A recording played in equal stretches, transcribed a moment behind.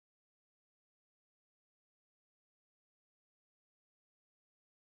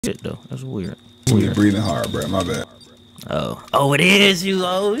shit though. That's weird. You're breathing hard, bro. My bad. Oh, it is you.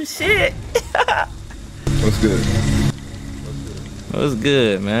 Oh shit. What's good? What's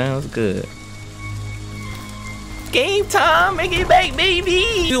good, man? What's good? Game time, make it back,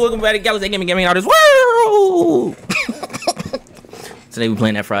 baby. Welcome back to 𝐂𝐤𝐤𝐸 Gaming out this world. Today we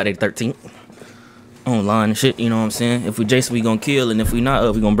playing that Friday the 13th. Online and shit, you know what I'm saying? If we Jason, we gonna kill, and if we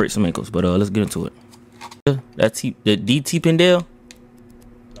not, we gonna break some ankles. But let's get into it. That's the Tpindell.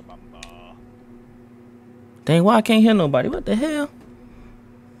 Dang, why I can't hear nobody? What the hell?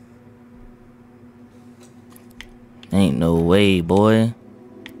 Ain't no way, boy.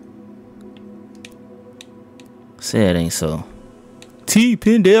 Say it ain't so.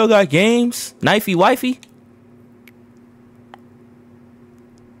 Tpindell got games? Knifey wifey?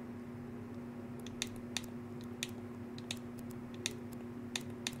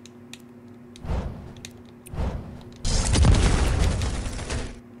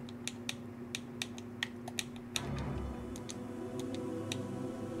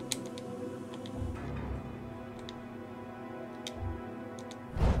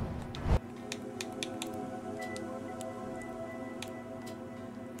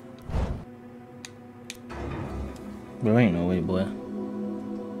 Bro, ain't no way, boy.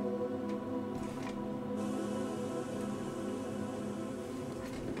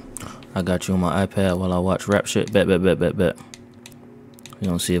 I got you on my iPad while I watch rap shit. Bet. We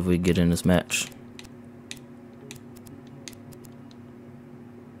gonna see if we get in this match.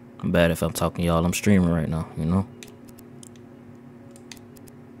 I'm bad if I'm talking to y'all. I'm streaming right now, you know?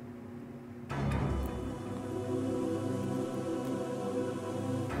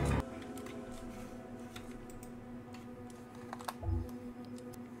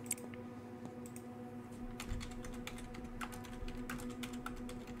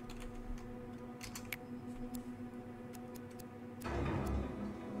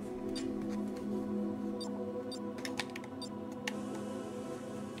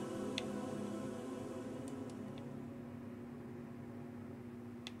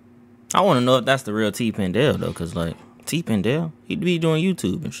 I want to know if that's the real Tpindell though, cause like Tpindell, he'd be doing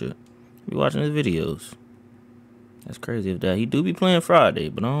YouTube and shit. Be watching his videos. That's crazy if that. He do be playing Friday,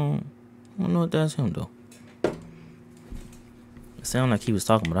 but I don't know if that's him though. It sounded like he was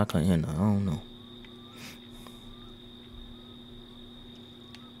talking, but I couldn't hear nothing. I don't know.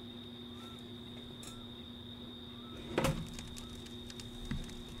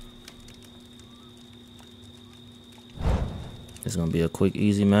 It's gonna be a quick,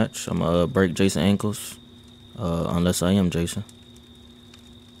 easy match. I'm gonna break Jason ankles, unless I am Jason.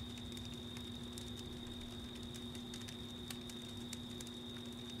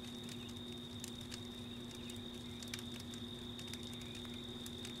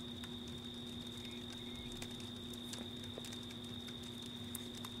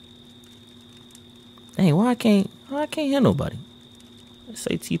 Dang, why I can't hear nobody? They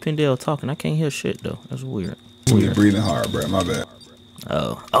say Tpindell talking. I can't hear shit though. That's weird. You're breathing hard, bro. My bad.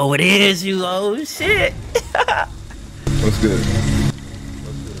 Oh, it is you. Oh shit. What's good?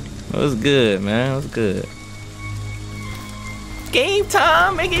 What's good, man? What's good? Game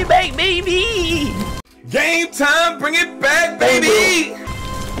time, make it back, baby. Game time, bring it back, baby.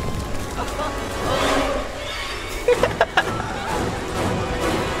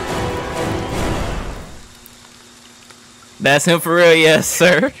 That's him for real, yes,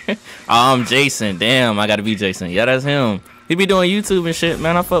 sir. I'm Jason. Damn, I gotta be Jason. Yeah, that's him. He be doing YouTube and shit,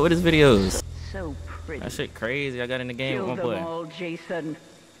 man. I fuck with his videos. So pretty. That shit crazy. I got in the game with one player. All, Jason.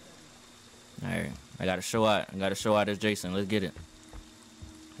 Alright, I gotta show out. I gotta show out as Jason. Let's get it.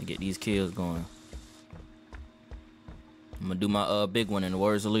 Let's get these kills going. I'm gonna do my big one in the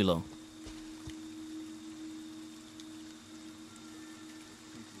words of Lilo.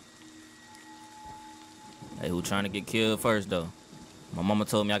 Hey, who trying to get killed first though? My mama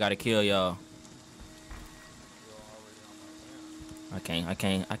told me I gotta kill y'all. I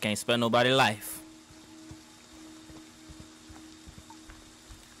can't spare nobody's life.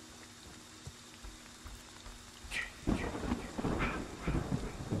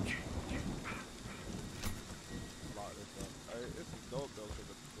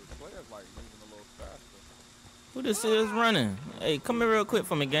 Who this is running? Hey, come here real quick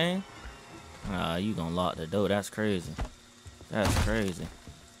for me, gang. You gonna lock the door. That's crazy. That's crazy.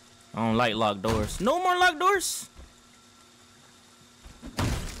 I don't like locked doors. No more locked doors.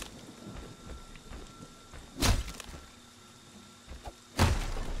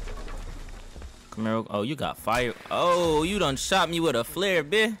 Come here. Oh, you got fire. Oh, you done shot me with a flare,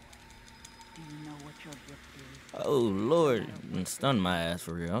 bitch. Oh, Lord. And stunned my ass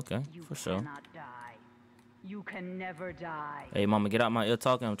for real. Okay, for sure. You can never die. Hey, mama, get out my ear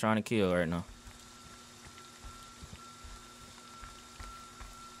talking. I'm trying to kill right now.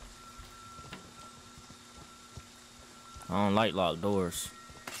 I don't like locked doors.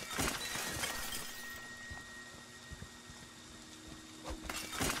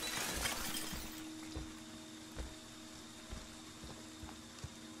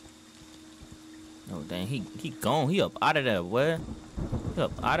 Oh, dang, he gone. He up out of there, boy. He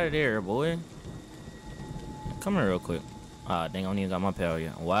up out of there, boy. Come here real quick. Ah, dang, I don't even got my power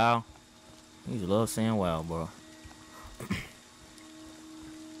yet. Wow. You love saying wow, bro.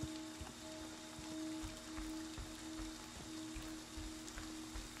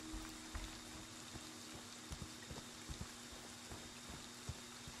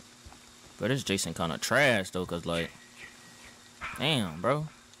 But this Jason kind of trash, though, because, like, damn, bro.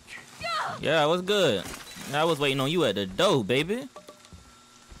 Yeah, what's good? I was waiting on you at the door, baby.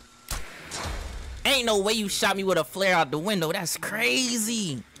 Ain't no way you shot me with a flare out the window. That's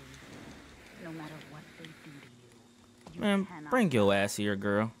crazy. No matter what they do to you, Man, bring your ass here,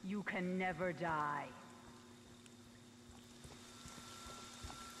 girl. You can never die.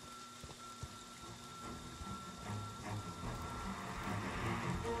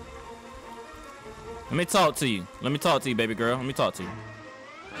 Let me talk to you. Let me talk to you, baby girl. Let me talk to you.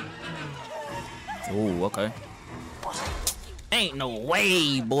 Oh, okay. Ain't no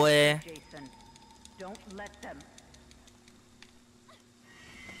way, boy. Jason, don't let them.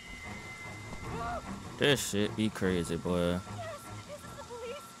 This shit be crazy, boy.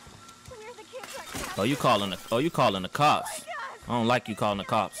 Oh, you calling the cops? I don't like you calling the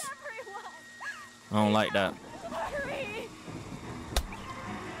cops. I don't like that.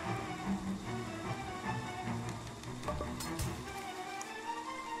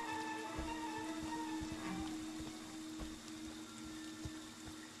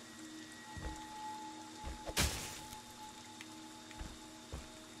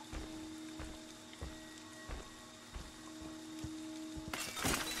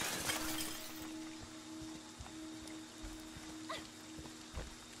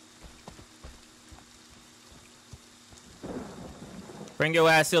 Bring your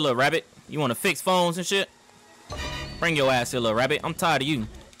ass here, little rabbit. You want to fix phones and shit? Bring your ass here, little rabbit. I'm tired of you.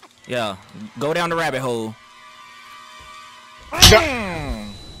 Yeah, go down the rabbit hole.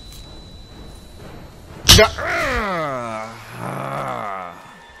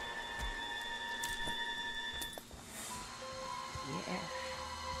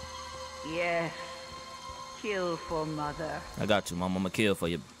 Yes. Kill for mother. I got you, mom. I'm gonna kill for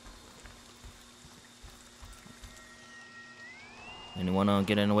you. Anyone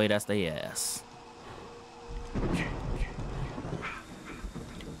get in the way, that's their ass.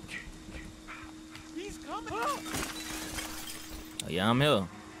 He's coming. Oh, yeah, I'm here.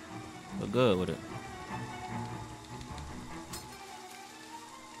 We're good with it.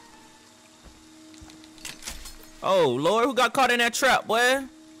 Oh, Lord, who got caught in that trap, boy?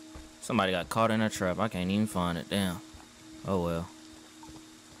 Somebody got caught in that trap. I can't even find it. Damn. Oh, well.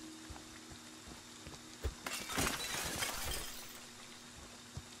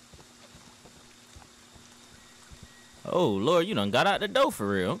 Oh, Lord, you done got out the door for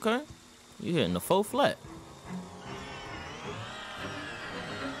real. Okay. You hitting the 4 flat.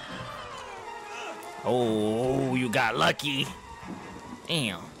 Oh, you got lucky.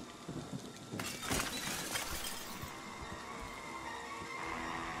 Damn.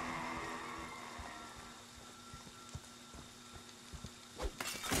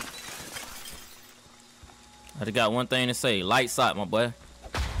 I just got one thing to say. Lights out, my boy.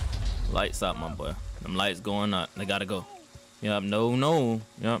 Lights out, my boy. Them lights going up. They gotta go. Yep, no.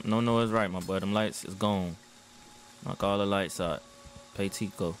 Yep, no is right, my boy. Them lights is gone. Knock all the lights out. Pay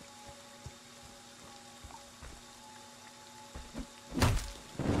Tico. About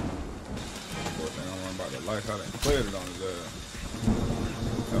the lights, I done cleared it on his ass.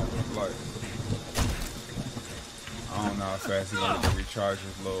 I don't know how fast he's gonna recharge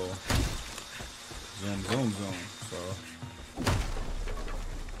his little zoom. So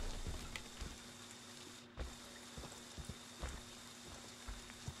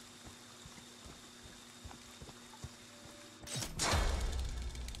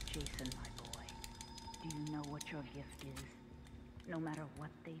Jason, my boy, do you know what your gift is? No matter what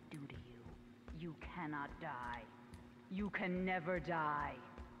they do to you, you cannot die. You can never die.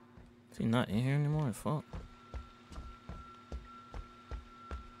 Is he not in here anymore? Fuck.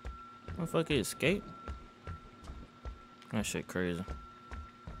 Motherfucker he escaped? That shit crazy.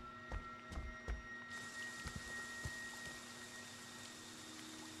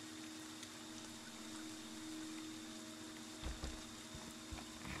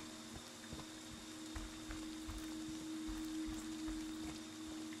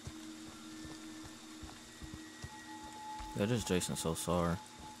 Yeah, this Jason's so sorry.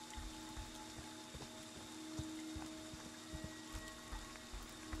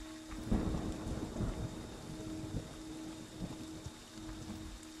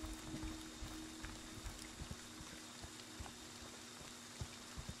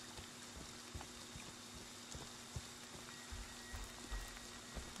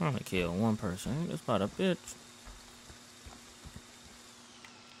 I'm gonna kill one person. That's about a bitch.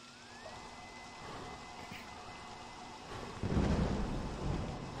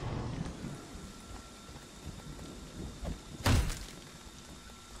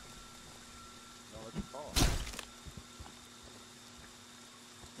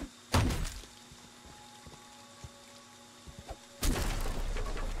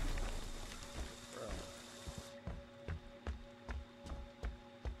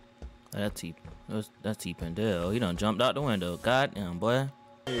 That's Tpindell. He done jumped out the window. Goddamn, boy.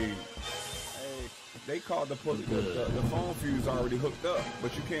 Hey, they called the police. The phone fuse already hooked up,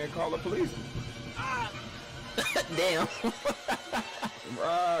 but you can't call the police. Damn.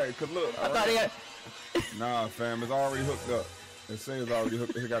 Right, cause look. I thought he had... Nah, fam, it's already hooked up. It says it's already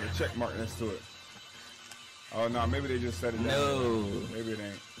hooked up. It got a check mark next to it. Oh, no, maybe they just set it down. No. Maybe it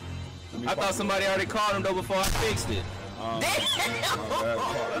ain't. I thought somebody already called him, though, before I fixed it. Real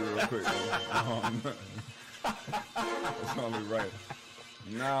quick, it's only right.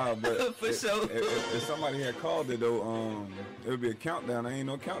 Nah, but For sure. if somebody had called it, though, it would be a countdown. There ain't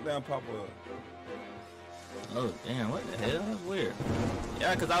no countdown pop up. Oh, damn, what the hell? That's weird.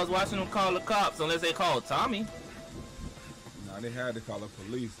 Yeah, because I was watching them call the cops, unless they called Tommy. Nah, they had to call the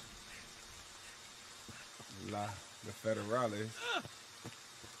police. The federales.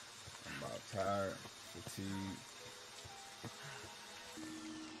 I'm about tired, fatigued.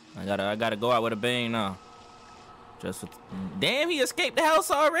 I gotta go out with a bang now. Damn, he escaped the house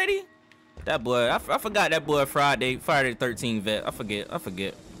already? That boy, I forgot that boy Friday the 13th vet. I forget.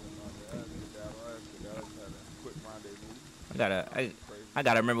 I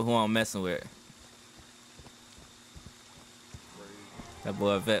gotta remember who I'm messing with. That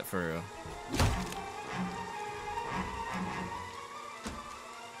boy a vet for real.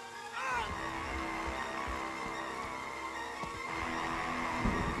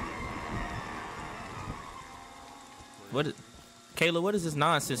 Kayla, what is this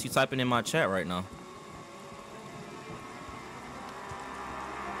nonsense you typing in my chat right now?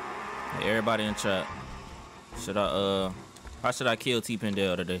 Hey, everybody in chat. How should I kill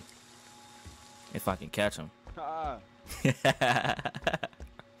Tpindell today? If I can catch him. That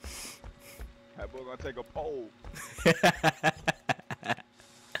boy gonna take a poll.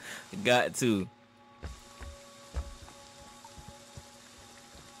 Got to.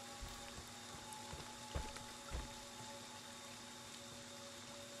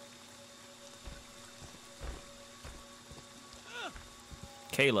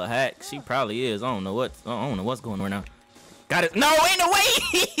 Kayla hack. She probably is. I don't know what's going on now. Got it. No, ain't no way.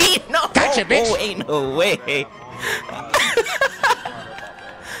 No. Gotcha, bitch. Oh, ain't no way.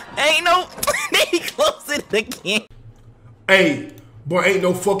 Ain't no. They closed it again. Hey, boy, ain't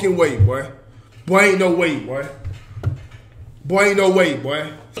no fucking way, boy. Boy, ain't no way, boy. Boy, ain't no way,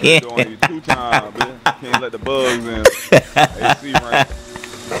 boy. Yeah. Doing you 2 times, man. Can't let the bugs in. AC right.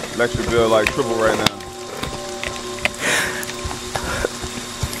 Electric bill like triple right now.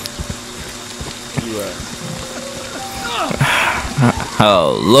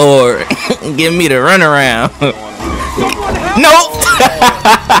 Oh Lord, give me the runaround. Nope.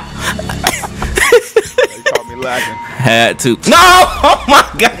 They caught me lacking. Had to. No! Oh my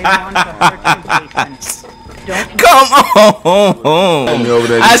God! Come on!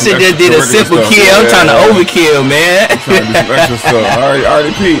 I should just did a simple kill. I'm trying to overkill, man. I'm trying to do some extra stuff.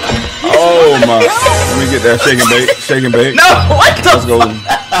 Already peeked. Oh my! Let me get that shake and bake. No, what the? Let's go.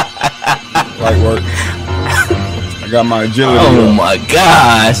 Light work. I got my agility. Oh my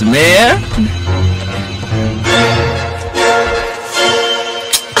gosh, man!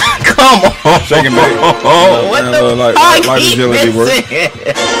 Come on! Shake and bake. What the light agility work.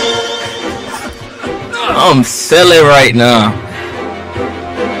 I'm silly right now.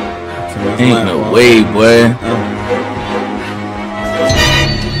 Ain't no way, boy.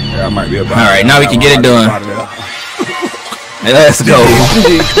 Yeah, I might be about. All right, now we can get it done. Hey, let's go.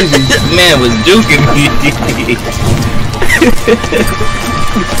 This man was juking me.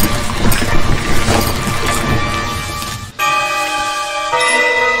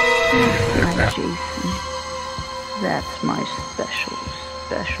 That's my special.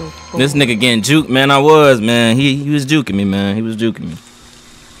 This nigga getting juked, man. Man. He was juking me, man. He was juking me.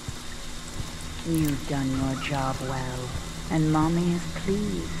 You've done your job well, and Mommy is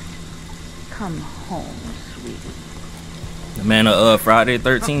pleased. Come home, sweetie. The man of Friday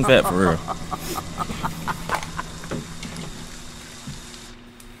 13th vet for real.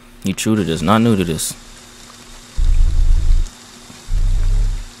 He true to this, not new to this.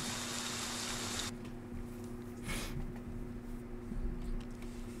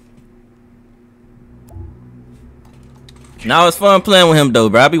 Now it's fun playing with him though,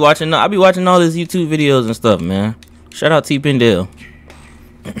 bro. I be watching all his YouTube videos and stuff, man. Shout out Tpindell.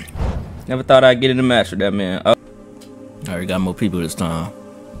 Never thought I'd get in a match with that man. Oh. I already got more people this time.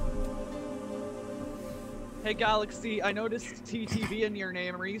 Hey Galaxy, I noticed TTV in your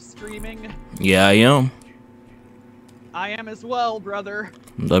name. Are you streaming? Yeah, I am. I am as well, brother.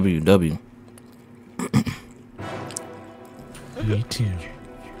 WW. Me too.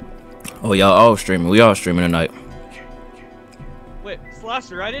 Oh, y'all all streaming. We all streaming tonight. Wait,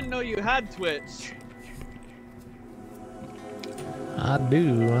 Slasher, I didn't know you had Twitch. I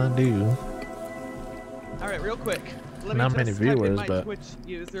do. Alright, real quick. Let Not me many just type in viewers, my but Twitch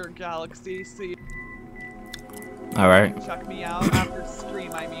user, Galaxy, so you All right. check me out after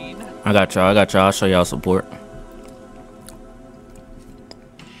stream, I mean. I got y'all. I'll show y'all support.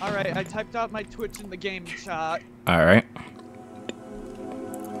 Alright, I typed out my Twitch in the game chat. All right.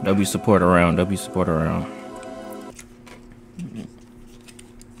 W support around.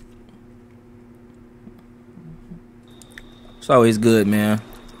 It's always good, man.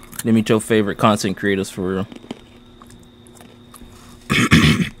 Let me meet your favorite content creators for real.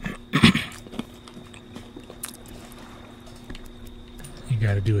 You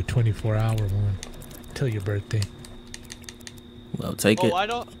gotta do a 24-hour one till your birthday. Well, take it. I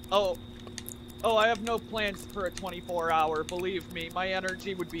don't. Oh, I have no plans for a 24-hour. Believe me, my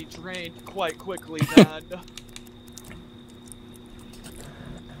energy would be drained quite quickly then.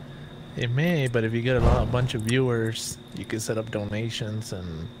 It may, but if you get a bunch of viewers, you can set up donations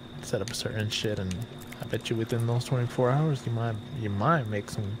and set up certain shit, and I bet you within those 24 hours, you might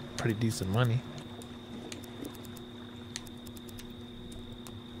make some pretty decent money.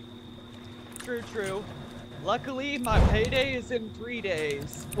 True. Luckily, my payday is in 3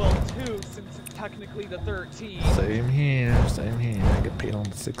 days. Well, 2, since it's technically the 13th. Same here. I get paid on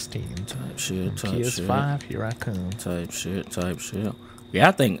the 16th. Type shit. PS5, here I come. Type shit. Yeah,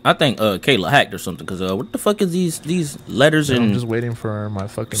 I think Kayla hacked or something. Cause what the fuck is these letters and I'm just waiting for my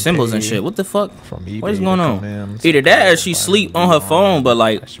fucking symbols and shit? What the fuck? From eBay What is going on? In, Either that or she sleep on her phone, but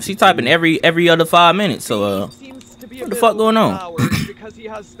like she typing every other 5 minutes. So Seems to be what the fuck going on? Because he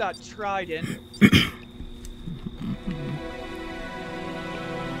has that trident.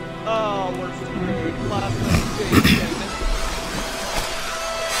 Oh, we're screwed. Last station.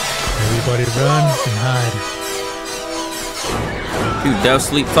 Everybody run and hide. You deaf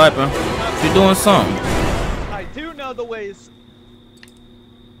sleep typing. She doing something. I do know the ways.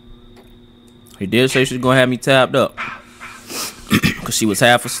 He did say she's gonna have me tapped up. Cause she was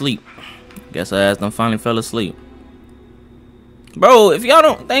half asleep. Guess her ass done finally fell asleep. Bro, if y'all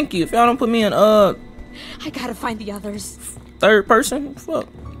don't put me in I gotta find the others. third person, fuck.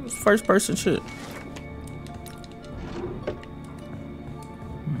 It's first person shit.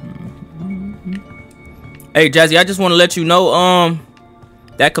 Hey Jazzy, I just want to let you know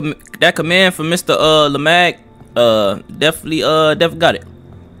that command from Mr. 𝐒𝐤𝐫𝐢𝐻 definitely got it.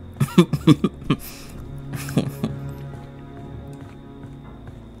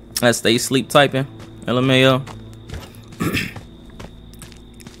 I stay sleep typing. LMAO.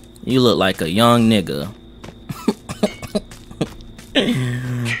 You look like a young nigga.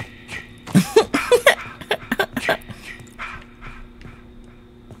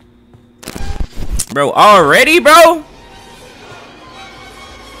 Bro, already, bro?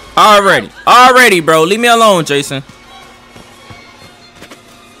 Already, bro. Leave me alone, Jason.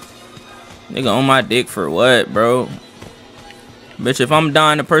 Nigga on my dick for what, bro? Bitch, if I'm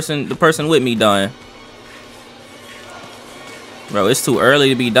dying, the person with me dying. Bro, it's too early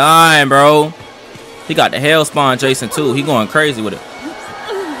to be dying, bro. He got the hell spawn Jason too. He going crazy with it.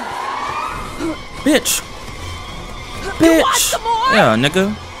 Bitch. Yeah,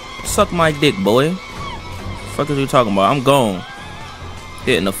 nigga. Suck my dick, boy. Fuck is you talking about? I'm gone.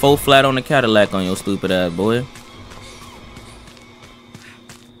 Hitting a 4 flat on the Cadillac on your stupid ass, boy.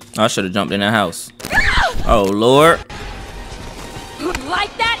 I should have jumped in that house. Oh Lord.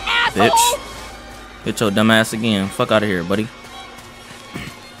 Like that, asshole. Bitch. Hit your dumb ass again. Fuck out of here, buddy.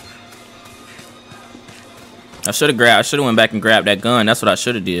 I should have went back and grabbed that gun. That's what I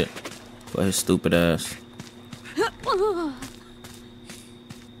should have did. But his stupid ass.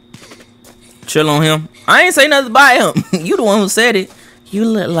 Chill on him. I ain't say nothing about him. You the one who said it. You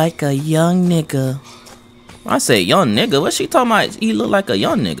look like a young nigga. I say young nigga. What she talking about? He look like a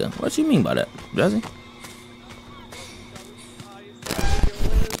young nigga. What you mean by that, Jazzy?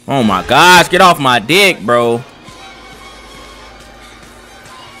 Oh my gosh, get off my dick, bro.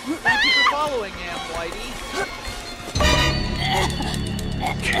 Thank you for following, Whitey.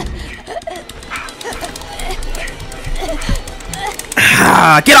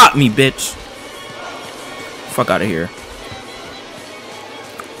 Ah, get off me, bitch. Fuck out of here.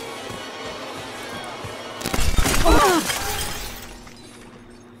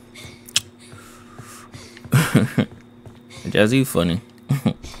 Jazzy, you funny.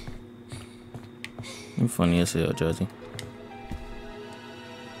 You funny as hell, Jazzy.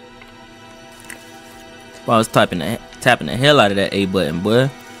 I was tapping the hell out of that A button, boy.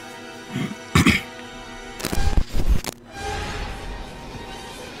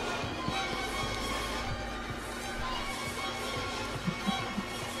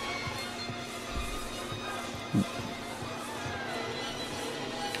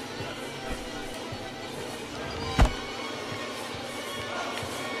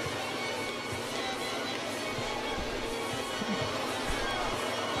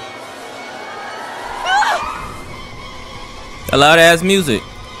 Loud ass music.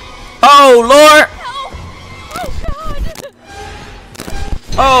 Oh Lord.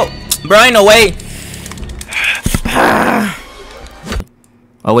 Oh, bro, ain't no way.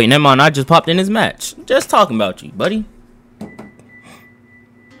 Oh wait, never mind. I just popped in his match. Just talking about you, buddy.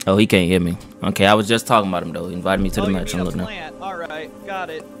 Oh, he can't hear me. Okay, I was just talking about him though. He invited me to the match. I'm looking at. All right, got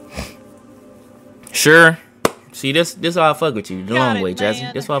it. Sure. See, this how I fuck with you the Got long way, it, Jazzy.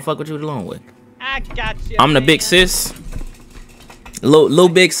 man. This why I fuck with you the long way. I got you. I'm the big sis. Little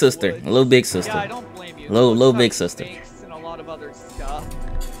big sister. Little big sister. Yeah, I don't blame you. Little big sister. And a lot of other stuff.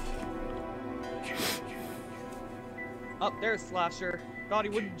 Oh, there's Slasher. Thought he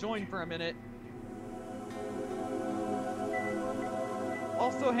wouldn't join for a minute.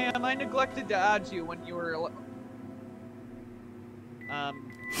 Also, Ham, I neglected to add you when you were.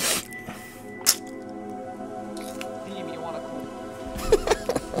 Theme, you wanna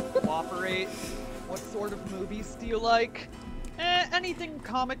cooperate? What sort of movies do you like? Anything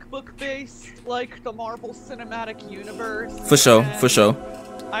comic book based, like the Marvel Cinematic Universe. For sure, for sure.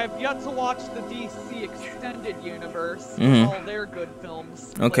 I have yet to watch the DC Extended Universe. All their good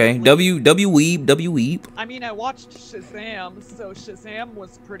films. Okay, lately. W Weeb. I mean, I watched Shazam, so Shazam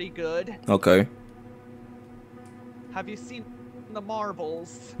was pretty good. Okay. Have you seen the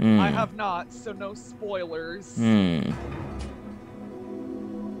Marvels? I have not, so no spoilers.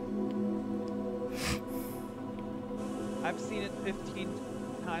 I've seen it 15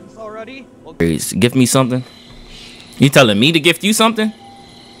 times already. Well, Gift me something? You telling me to gift you something?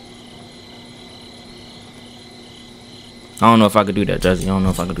 I don't know if I could do that, Jazzy. I don't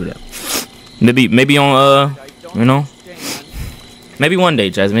know if I could do that. Maybe on you know, maybe one day,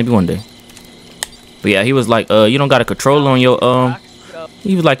 Jazzy. Maybe one day. But yeah, he was like, you don't got a controller on your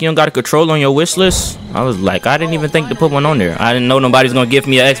He was like, you don't got a controller on your wish list. I was like, I didn't even think to put one on there. I didn't know nobody's gonna give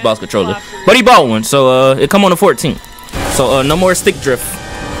me an Xbox controller, but he bought one, so it come on the 14th. So no more stick drift.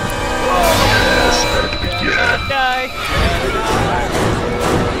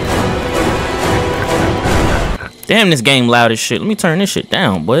 Damn, this game loud as shit. Let me turn this shit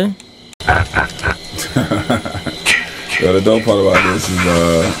down, boy. Yo, the dope part about this is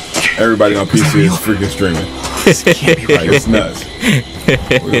everybody on PC is freaking streaming. Like, it's nuts.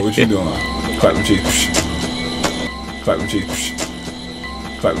 What you doing? Clap them cheeks. Clap them cheeks.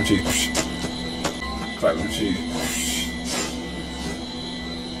 Clap them cheeks. Clap them cheeks.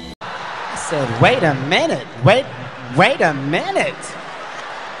 I said, wait a minute. Wait a minute.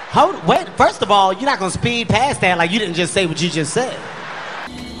 Wait, first of all, you're not gonna speed past that like you didn't just say what you just said.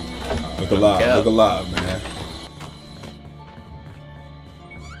 Look alive, man.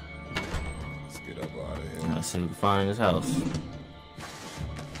 Let's get up out of here. Let's see what we can find in this house.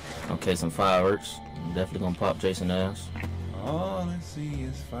 Okay, some fireworks. I'm definitely gonna pop Jason ass. All I see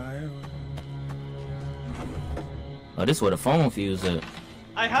is fireworks. Oh, this is where the phone fuse at.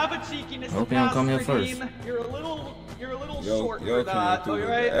 I have a cheekiness. Hope you don't come here first. You're a little short yo, for that. can you do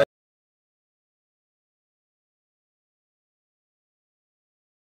Alright. that?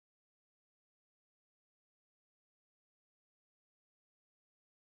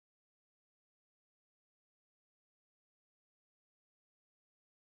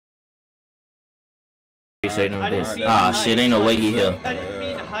 Ah, shit, ain't no way he here. I didn't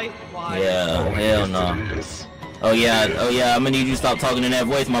mean height-wise. Yeah, hell no. Oh yeah, I'm gonna need you to stop talking in that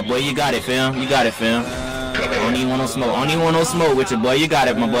voice, my boy. You got it, fam. You got it, fam. I don't even want no smoke. I don't even want no smoke with you, boy. You got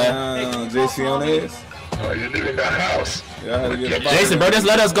it, my boy. JC on this. Oh, you need that house. Jason, bro, just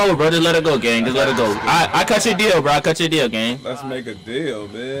let us go, bro. Just let it go, gang. Just let it go. I cut your deal, bro. I cut your deal, gang. Let's make a deal,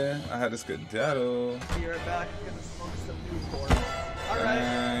 man. I had to skedaddle. Be right back. Gonna smoke some Newport.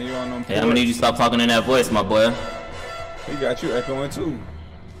 Man, you on them Hey, I'm gonna need you to stop talking in that voice, my boy. He got you echoing too.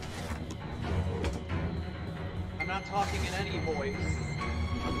 I'm not talking in any voice.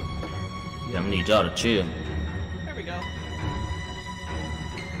 Yeah, I'm gonna need y'all to chill. There we go.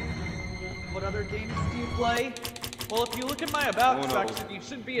 What other games do you play? Well, if you look at my about section, you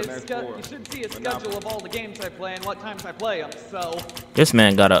should see a schedule of all the games I play and what times I play them. So This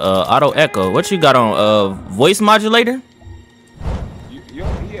man got a auto echo. What you got on voice modulator?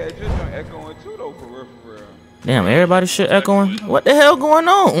 Yeah, just on echoing too though, for real. Damn, everybody shit echoing. What the hell going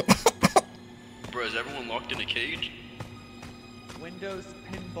on? Bro, is everyone locked in a cage? Windows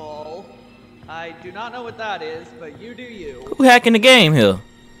Pinball. I do not know what that is, but you do you. Who hacking the game here?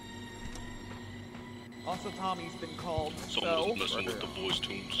 Also, Tommy's been called. Someone was messing with the boys'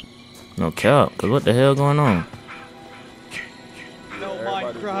 tunes. No cap, cause what the hell going on? No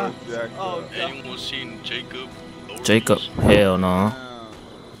Minecraft. Oh, God. Anyone seen Jacob? Jacob, hell no.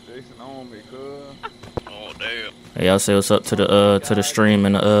 Jason on me, cuz. Oh damn. Hey, y'all say what's up to the stream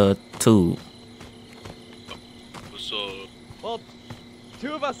and the tube. What's up? Well,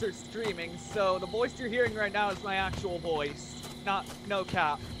 two of us are streaming, so the voice you're hearing right now is my actual voice, no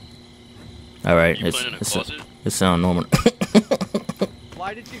cap. All right, You playing in a closet? it sound normal.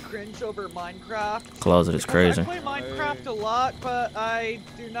 Why did you cringe over Minecraft? Closet is Because crazy. I play Minecraft a lot, but I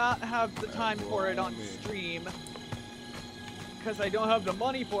do not have the time for it on stream. Because I don't have the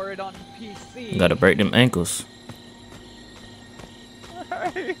money for it on PC. Gotta break them ankles.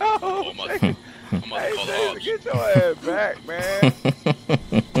 Hey, Oh my! I'm about to call the ops. get your ass back, man.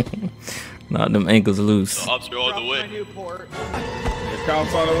 Knock them ankles loose. The ops are on Drop the my way. new port. It's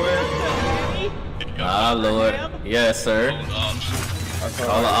cops on the way. Ah, Lord. Yes, sir. Call the ops.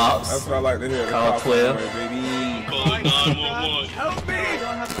 Call the ops. That's what I like to hear. the Call cops 12. on the way, baby. Call 911. Help me! I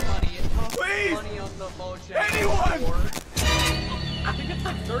don't have the money. It costs money on the Mojang. Anyone! I think it's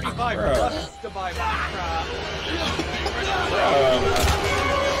like 35 bucks to buy Minecraft.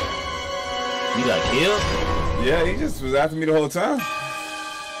 You got killed? Yeah, he just was after me the whole time.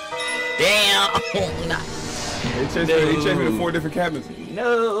 Damn. He chased me to 4 different cabins.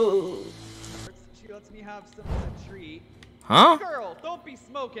 No. She lets me have some as a treat. Huh? Girl, don't be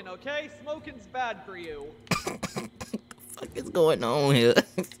smoking, okay? Smoking's bad for you. What is going on here?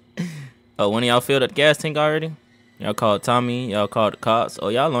 Oh, one of y'all filled up the gas tank already? Y'all called Tommy, y'all called the cops. Oh,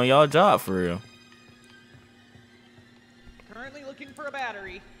 y'all on y'all job for real. Currently looking for a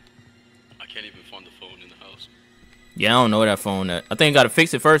battery. I can't even find the phone in the house. Yeah, I don't know where that phone at. I think I gotta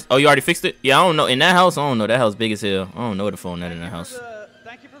fix it first. Oh, you already fixed it? Yeah, I don't know. In that house, I don't know. That house big as hell. I don't know where the phone at in that house.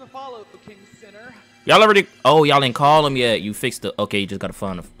 Thank you for the follow, King Sinner. Y'all already... Oh, y'all didn't call him yet. You fixed it. Okay, you just gotta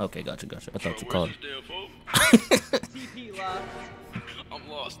find the... Okay, gotcha. I thought you called him. Where's this damn phone? TP left. I'm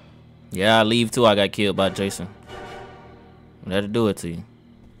lost. Yeah, I leave too. I got killed by Jason. That'll do it to you.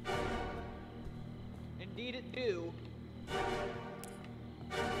 Indeed it do.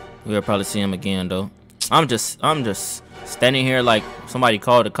 We'll probably see him again though. I'm just standing here like somebody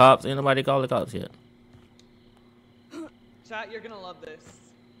called the cops. Ain't nobody called the cops yet. Chat, you're gonna love this.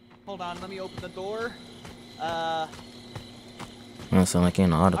 Hold on, let me open the door. That sound like in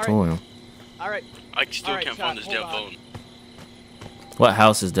the auditorium. Alright. I still can't find this damn hold on. phone. What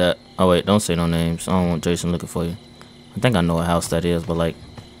house is that? Oh wait, don't say no names. I don't want Jason looking for you. I think I know what house that is, but like,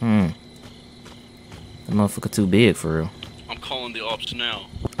 that motherfucker too big for real. I'm calling the ops now.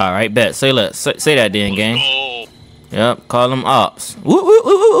 All right, bet. Say that then, gang. Oh, Yep, call them ops. Woo, woo,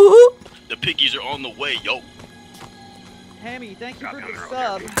 woo, woo, woo. the piggies are on the way, yo. Hammy, thank you for the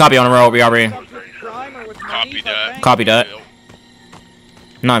sub. Copy on the road. We already. Copy that. Copy that.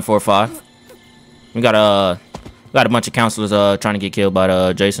 945. We got a bunch of counselors trying to get killed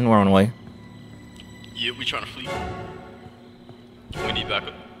by Jason. We're on the way. Yeah, we trying to flee. We need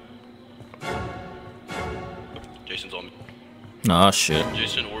backup. Jason's on me. Nah, shit.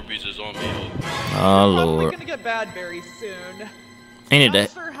 Jason Orbeez is on me, yo. Oh Probably lord. gonna get bad very soon. Ain't it Not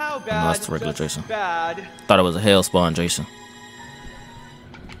that? sure how No, bad. that's the regular just Jason. Bad. Thought it was a hell spawn, Jason.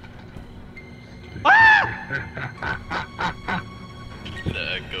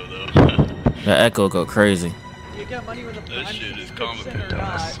 The echo, though. That echo go crazy. You get money with a That Prime shit is subscription common. or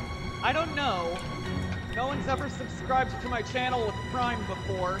not? I don't know. No one's ever subscribed to my channel with Prime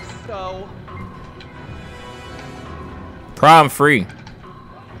before, so Prime free.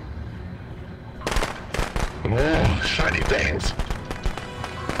 Oh, shiny things.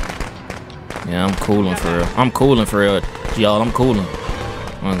 Yeah, I'm cooling for real. I'm cooling for real, y'all. I'm cooling.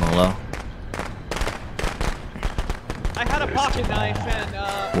 I ain't gonna lie. I had a pocket knife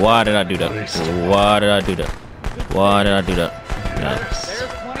and Why did I do that? Why did I do that? Why did I do that? Yeah. there's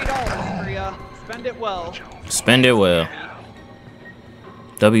 $20 for ya. Spend it well. Spend it well.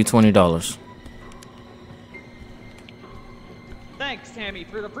 W $20. Thanks, Tammy,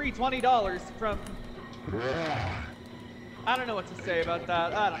 for the free $20 from... I don't know what to say about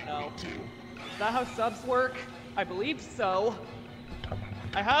that. I don't know. Is that how subs work? I believe so.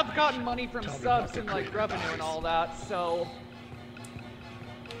 I have gotten money from subs and like revenue and all that, so...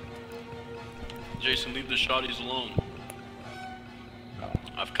 Jason, leave the shotties alone.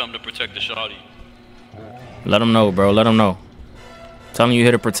 I've come to protect the shotty. Let them know, bro. Let them know. Tell them you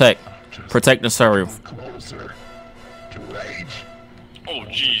here to protect. Protect the cereal. Oh,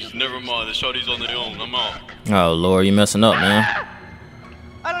 jeez, never mind. The shotty's on their own. I'm out. Oh, Lord, you messing up, man.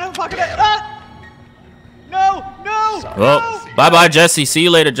 I don't know if I can... Ah! No! No! Well, no! bye-bye, Jesse. See you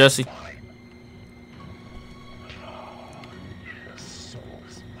later, Jesse.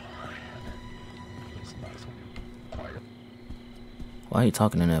 Why are you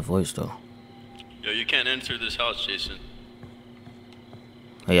talking in that voice, though? Yo, you can't enter this house, Jason.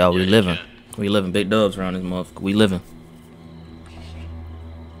 Hey, y'all, we Yeah, living. you We living big dubs around this motherfucker. We living.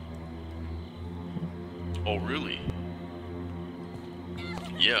 Oh, really?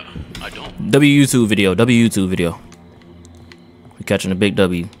 Yeah, I don't. YouTube video. YouTube video. We catching a big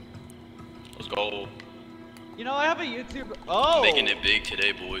W. Let's go. You know, I have a YouTube... Oh! Making it big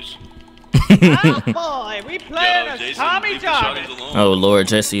today, boys. Ah, boy! We playing Yo, as Jason, Tommy leave the Jarvis! shotties alone. Oh, Lord,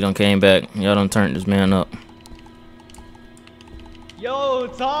 Jesse done came back. Y'all done turned this man up. Yo,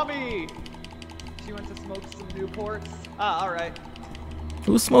 Tommy! She went to smoke some Newports. Ah, alright.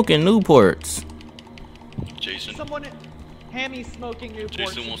 Who's smoking Newports? Jason. Someone... Hammy smoking Newports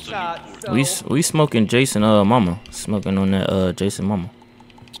Jason in wants a chat, Newport. so... We smoking Jason mama. Smoking on that Jason mama.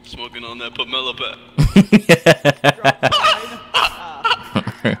 Smoking on that Pamela pack.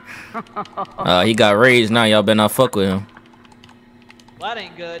 He got raised now. Y'all better not fuck with him. That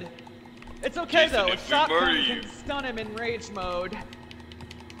ain't good. It's okay Jason, though, a if we shotgun murder you- can stun him in rage mode.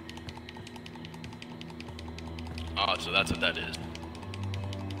 Ah, so that's what that is.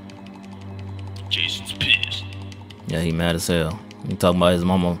 Jason's pissed. Yeah, he mad as hell. He talking about his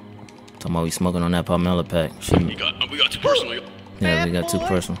mama. Talking about we smoking on that Palmella pack. We got too personal. Yeah, we got too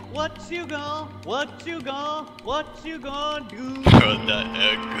personal. What you gonna do? Bro, that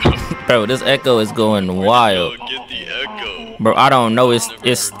echo. Bro, this echo is going wild. Yo, get the echo. Bro, I don't know.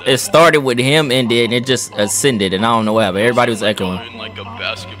 It started with him and then it just ascended, and I don't know what happened. Everybody was echoing. In like a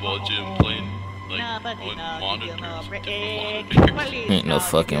basketball gym playing like on monitors. Different monitors. Ain't no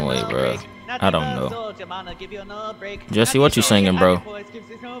fucking way, bro. I don't know. Jesse, what you singing, bro?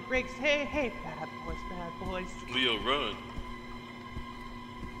 Hey, bad boys. Leo, run.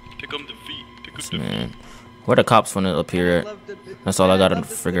 Pick up the feet. Pick up the Man, where the cops finna appear at? That's all I gotta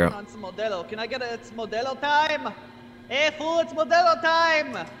figure out. Can I get it's Modelo time? Hey fool, it's Modelo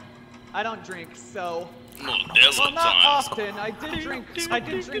time! I don't drink, so... Modelo well, not time. often. I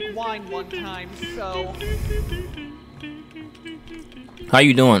did drink wine one time, so... How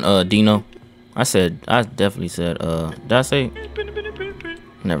you doing, Dino? I definitely said, did I say?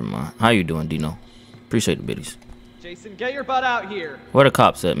 Never mind. How you doing, Dino? Appreciate the biddies. Jason, get your butt out here. Where the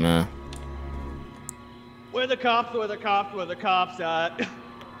cops at, man? Where the cops at?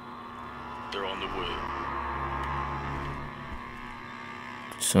 They're on the way.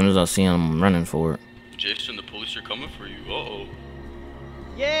 As soon as I see him, I'm running for it. Jason, the police are coming for you. Uh-oh.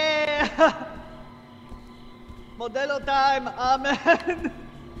 Yeah! Modelo time, amen!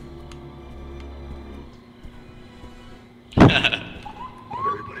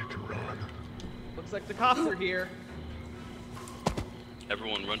 Looks like the cops are here.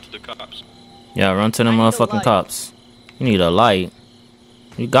 Everyone run to the cops. Yeah, run to the motherfucking cops. You need a light.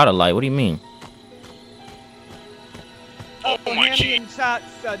 You got a light. What do you mean? Oh my Hammy in chat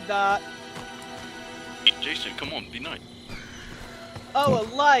said that. Hey, Jason, come on, be nice. Oh, a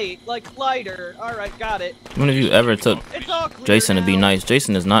light, like lighter. Alright, got it. When have you ever took It's all clear Jason to be now. nice?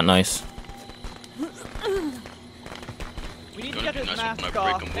 Jason is not nice. We need to get his mask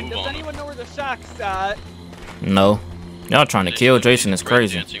off. And does anyone know where the shack's at? No. Y'all trying to kill Jason is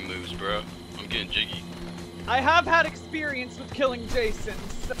crazy. Dancing moves, bro. I'm getting jiggy. I have had experience with killing Jason,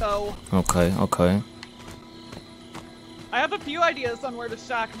 so... Okay, okay. I have a few ideas on where the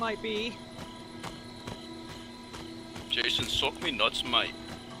shack might be. Jason, soak me nuts, mate.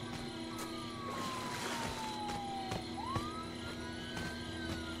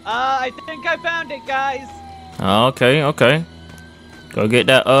 I think I found it, guys. Okay, okay. Go get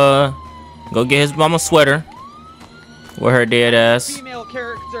that, go get his mama's sweater. With her dead ass. Female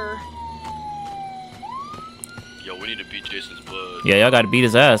character. Yo, we need to beat Jason's blood. Yeah, y'all gotta beat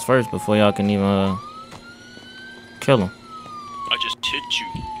his ass first before y'all can even, kill him. I just hit you.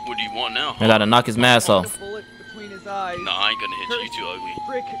 What do you want now? I gotta knock his mask off. Bullet between his his eyes. Nah, I ain't gonna hit you. You Curse too ugly.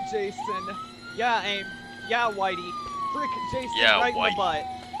 Frick Jason. Yeah, aim. Yeah, Whitey. Frick Jason Yeah, right in Whitey. the butt.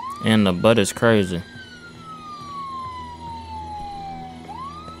 And the butt is crazy.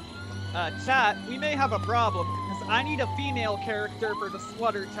 Chat, we may have a problem, because I need a female character for the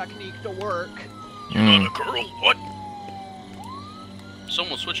sweater technique to work. You're not a girl? What?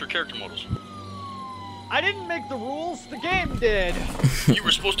 Someone switch your character models. I didn't make the rules, the game did. You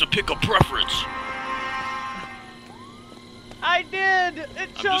were supposed to pick a preference. I did!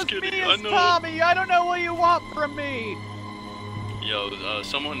 It chose kidding, me I as know. Tommy! I don't know what you want from me! Yo,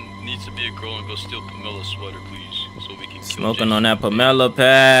 someone needs to be a girl and go steal Pamilla's sweater, please, so we can kill Smoking Jason. on that Pamela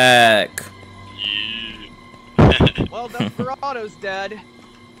pack. Yeah. Well, Desperado's dead.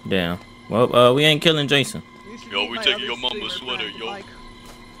 Damn. Well, we ain't killing Jason. You should Yo, meet we my taking other your mama's streamer sweater, friend, yo. Mike.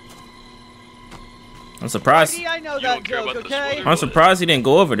 I'm surprised. Maybe I know You that don't care joke, about the okay? sweater. I'm surprised he didn't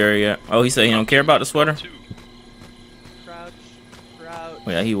go over there yet. Oh, he said he don't care about the sweater? Crouch, crouch. Oh,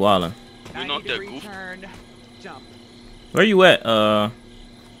 yeah, he wildin'. You knocked that goof. Return, jump. Where you at,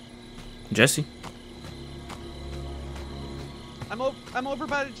 Jesse? I'm over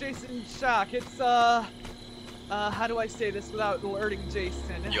by the Jason shack. It's how do I say this without alerting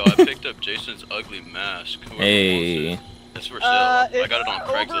Jason? Yo, I picked up Jason's ugly mask. Whoever Hey. wants it. It's for sale. I It's got it on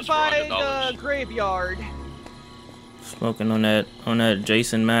over Craigslist for by $100. the graveyard. Smoking on that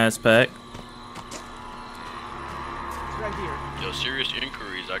Jason mask pack. It's right here. Yo, serious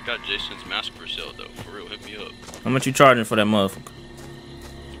inquiries. I got Jason's mask for sale though. For real, hit me up. How much you charging for that motherfucker?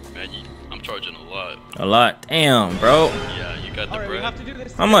 Man, I'm charging a lot. A lot. Damn, bro. Yeah, you got the Alright, we bread. have to do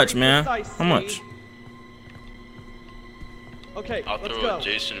this How much, very man? precisely. How much? Okay, I'll let's throw go. a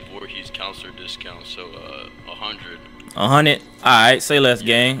Jason Voorhees counselor discount, so 100. 100. Alright, say less,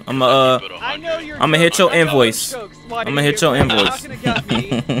 gang. I know you're I'ma hit your invoice. jokes. Why I'ma do hit you? your You're not invoice. gonna get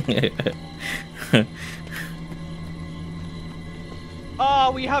me.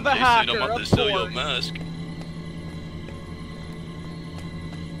 Oh, we have a Jason, hacker, I'm about to of steal your course. mask.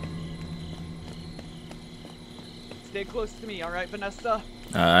 Stay close to me, alright, Vanessa?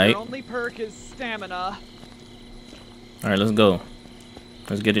 Alright. Your only perk is stamina. Alright, let's go.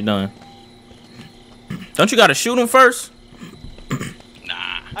 Let's get it done. Don't you gotta shoot him first?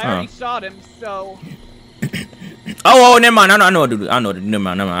 I already shot him, so... Oh, never mind. I know what to do. Never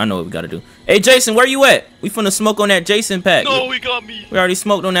mind. I know what we gotta do. Hey, Jason, where you at? We finna smoke on that Jason pack. No, he got me. We already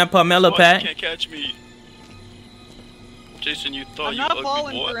smoked on that Pamela Boy, pack. You can't catch me. Jason, you thought I'm you not ugly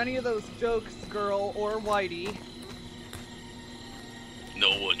falling boy. for any of those jokes, girl, or Whitey. No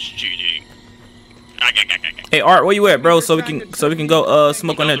one's cheating. Hey, Art, where you at, bro? So we can go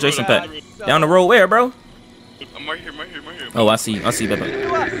smoke on that Jason pack. Down the road, where, bro? I'm right here. Oh, I see, baby.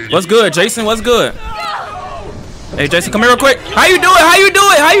 What's good, Jason? What's good? Hey, Jason, come here real quick. How you do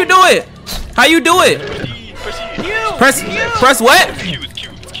it? Press what?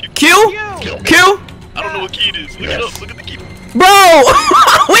 Q? I don't know what key it is. Look it up. Look at the key. Bro,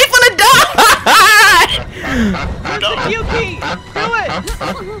 we finna die. Where's the Q key? Do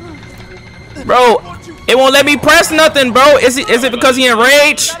it! Bro, it won't let me press nothing, bro. Is it because he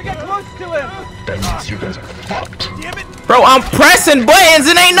enraged? Gotta get close to him! Damn it! Bro, I'm pressing buttons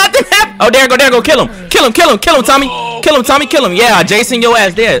and ain't nothing happening. Oh, there go. Kill him, Tommy. Kill him. Yeah, Jason, your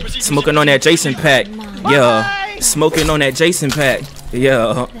ass dead. Smoking on that Jason pack. Yeah. Smoking on that Jason pack.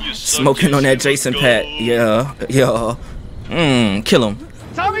 Yeah. Smoking on that Jason pack. Yeah. Kill him.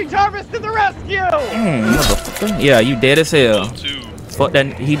 Tommy Jarvis to the rescue! Motherfucker. Yeah, you dead as hell. Fuck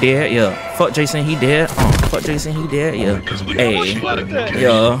that, he dead, yeah. Fuck Jason, he dead. Fuck Jason, he dead, yeah. Hey,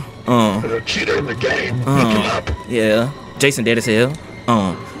 yeah. Cheater in the game. Yeah. Jason dead as hell.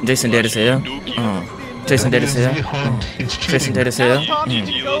 Jason dead as hell. Jason dead as hell. Jason dead as hell.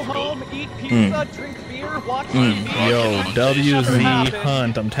 Tommy, go home, eat pizza, drink beer, watch TV. Yo, WZ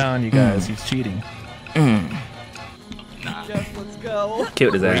Hunt, I'm telling you guys, he's cheating. Just let's go.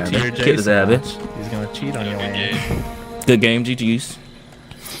 Killed his ass. Killed his ass, bitch. He's gonna cheat on your ass. Good game, GG's.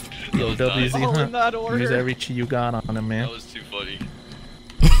 Yo, WZ All in Hunt, that order. use every cheat you got on him, man. That was too funny.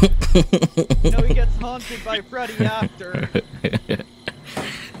 You know he gets haunted by Freddy after.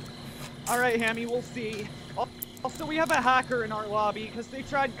 Alright, Hammy, we'll see. Also, we have a hacker in our lobby because they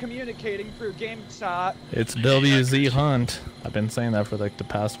tried communicating through game chat. It's WZ Hunt. I've been saying that for like the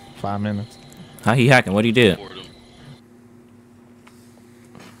past 5 minutes. How he hacking? What he did?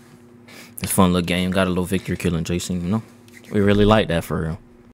 It's a fun little game. Got a little victory killing Jason, you know? We really like that for real.